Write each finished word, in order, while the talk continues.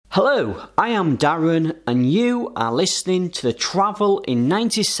Hello, I am Darren and you are listening to the Travel in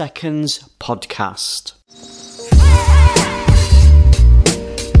 90 Seconds podcast.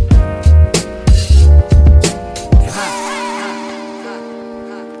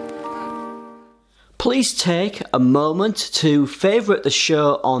 Please take a moment to favourite the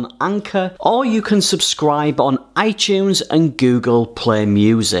show on Anchor, or you can subscribe on iTunes and Google Play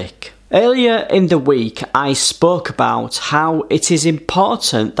Music. Earlier in the week, I spoke about how it is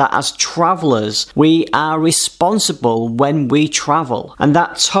important that as travellers, we are responsible when we travel, and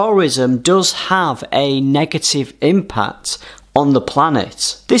that tourism does have a negative impact on the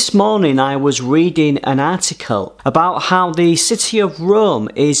planet. This morning I was reading an article about how the city of Rome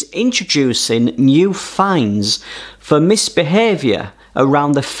is introducing new fines for misbehaviour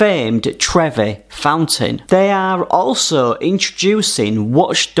around the famed Trevi fountain. They are also introducing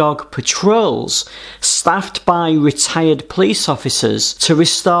watchdog patrols staffed by retired police officers to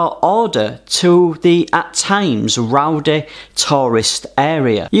restore order to the at times rowdy tourist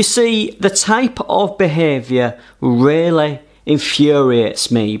area. You see, the type of behaviour really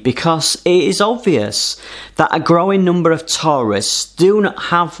infuriates me because it is obvious that a growing number of tourists do not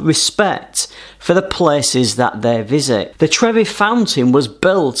have respect for the places that they visit. The Trevi Fountain was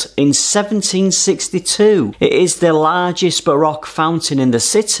built in 1762. It is the largest Baroque fountain in the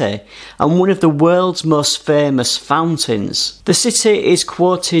city and one of the world's most famous fountains. The city is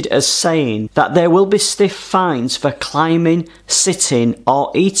quoted as saying that there will be stiff fines for climbing, sitting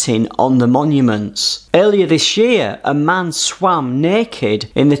or eating on the monuments. Earlier this year, a man swam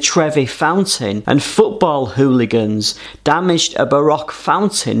naked in the Trevi Fountain and football hooligans damaged a Baroque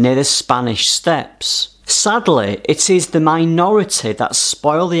fountain near the Spanish Steps. Sadly, it is the minority that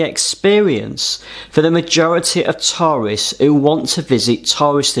spoil the experience for the majority of tourists who want to visit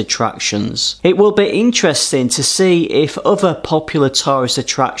tourist attractions. It will be interesting to see if other popular tourist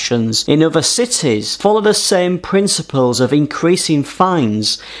attractions in other cities follow the same principles of increasing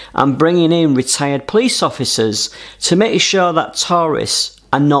fines and bringing in retired police officers to make sure that tourists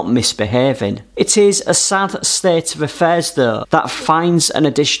are not misbehaving. It is a sad state of affairs though that fines and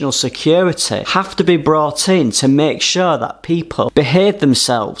additional security have to be brought in to make sure that people behave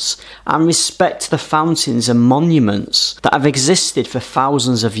themselves and respect the fountains and monuments that have existed for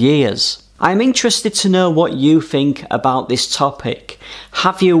thousands of years. I'm interested to know what you think about this topic.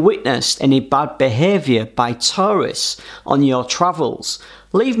 Have you witnessed any bad behaviour by tourists on your travels?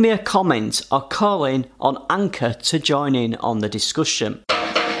 Leave me a comment or call in on Anchor to join in on the discussion.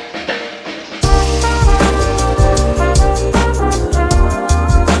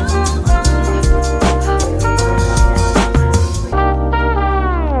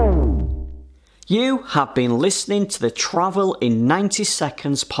 You have been listening to the Travel in 90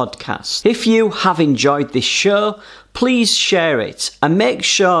 Seconds podcast. If you have enjoyed this show, please share it and make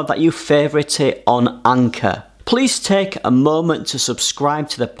sure that you favourite it on Anchor. Please take a moment to subscribe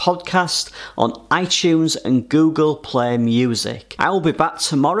to the podcast on iTunes and Google Play Music. I will be back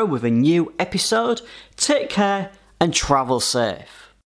tomorrow with a new episode. Take care and travel safe.